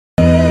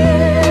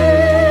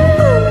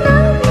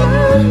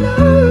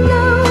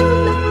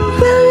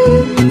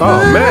Oh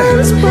man,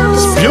 it's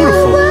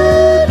beautiful.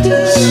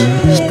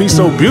 This beat's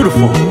so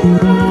beautiful.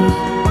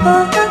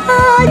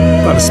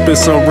 About to spit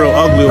something real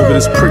ugly over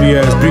this pretty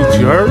ass beat,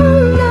 you heard?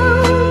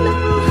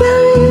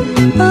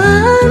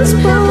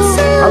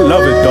 I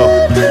love it though.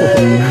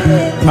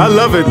 I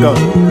love it though.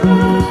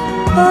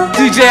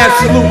 DJ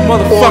Absolute,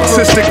 motherfucker.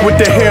 Autistic with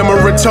the hammer,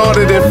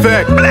 retarded in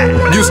fact.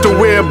 Used to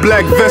wear a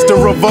black vest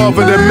and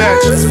revolver to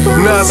match.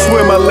 Now I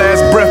swear my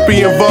last breath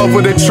be involved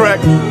with a track.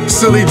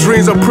 Silly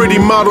dreams of pretty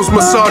models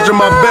massaging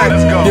my back.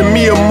 You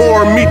me or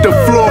more, meet the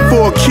floor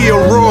for a Kia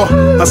Raw.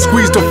 I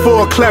squeeze the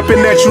four, clapping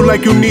at you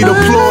like you need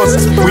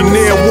applause. We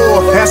near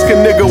war, ask a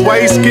nigga why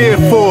he scared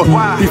for.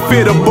 He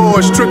fear the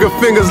boys, trigger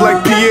fingers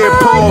like Pierre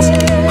Paul's.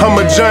 I'm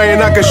a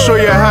giant, I can show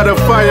you how to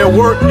fire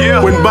work.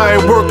 When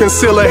buying work,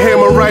 conceal a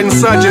hammer right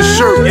inside your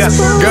shirt.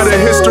 Got a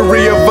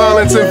history of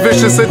violence and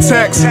vicious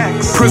attacks.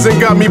 Prison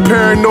got me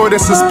paranoid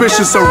and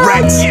suspicious of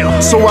rats.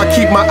 So I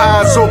keep my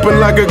eyes open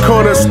like a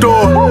corner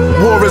store.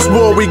 War is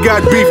war, we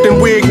got beef and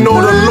we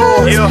ignore the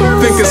law.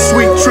 Think it's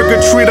sweet, trick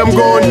or treat, I'm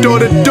going door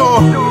to door.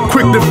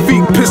 Quick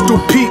defeat, pistol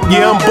Pete,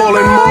 yeah, I'm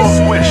ballin'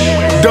 more.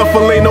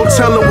 Duffel ain't no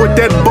telling what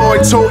that boy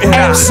totin'.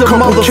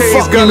 Couple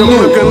K's got him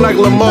looking like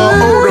Lamar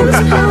Odom.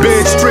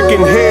 Bed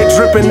stricken, head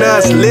dripping,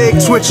 eyes leg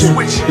twitching.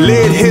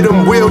 Lead hit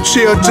him,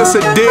 wheelchair, just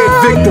a dead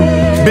victim.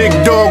 Big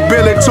dog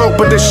barely talk,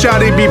 but the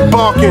shot he be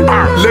barking.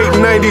 Late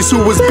 90s,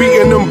 who was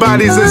beating them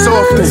bodies as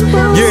often?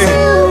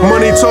 Yeah,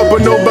 money talk,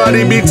 but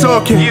nobody be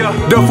talking.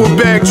 Duffel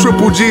bag,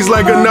 triple G's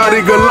like a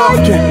naughty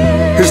Golovkin.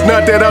 It's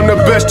not that I'm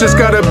the best, just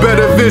got a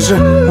better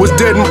vision. Was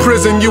dead in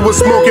prison, you was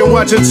smoking,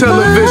 watching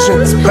television.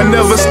 I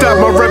never stop,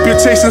 my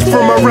reputation's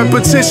from my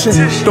repetition.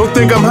 Don't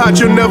think I'm hot,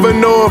 you'll never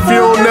know if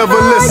you don't never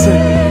listen.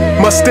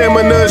 My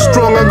stamina is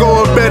strong, I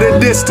go a better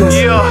distance.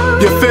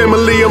 Your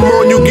family, I'm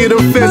on, you get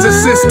them feds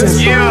assistance.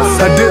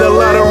 I did a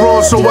lot of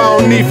wrong, so I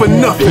don't need for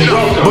nothing.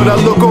 But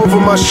I look over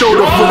my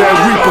shoulder for that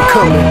reaper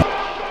coming.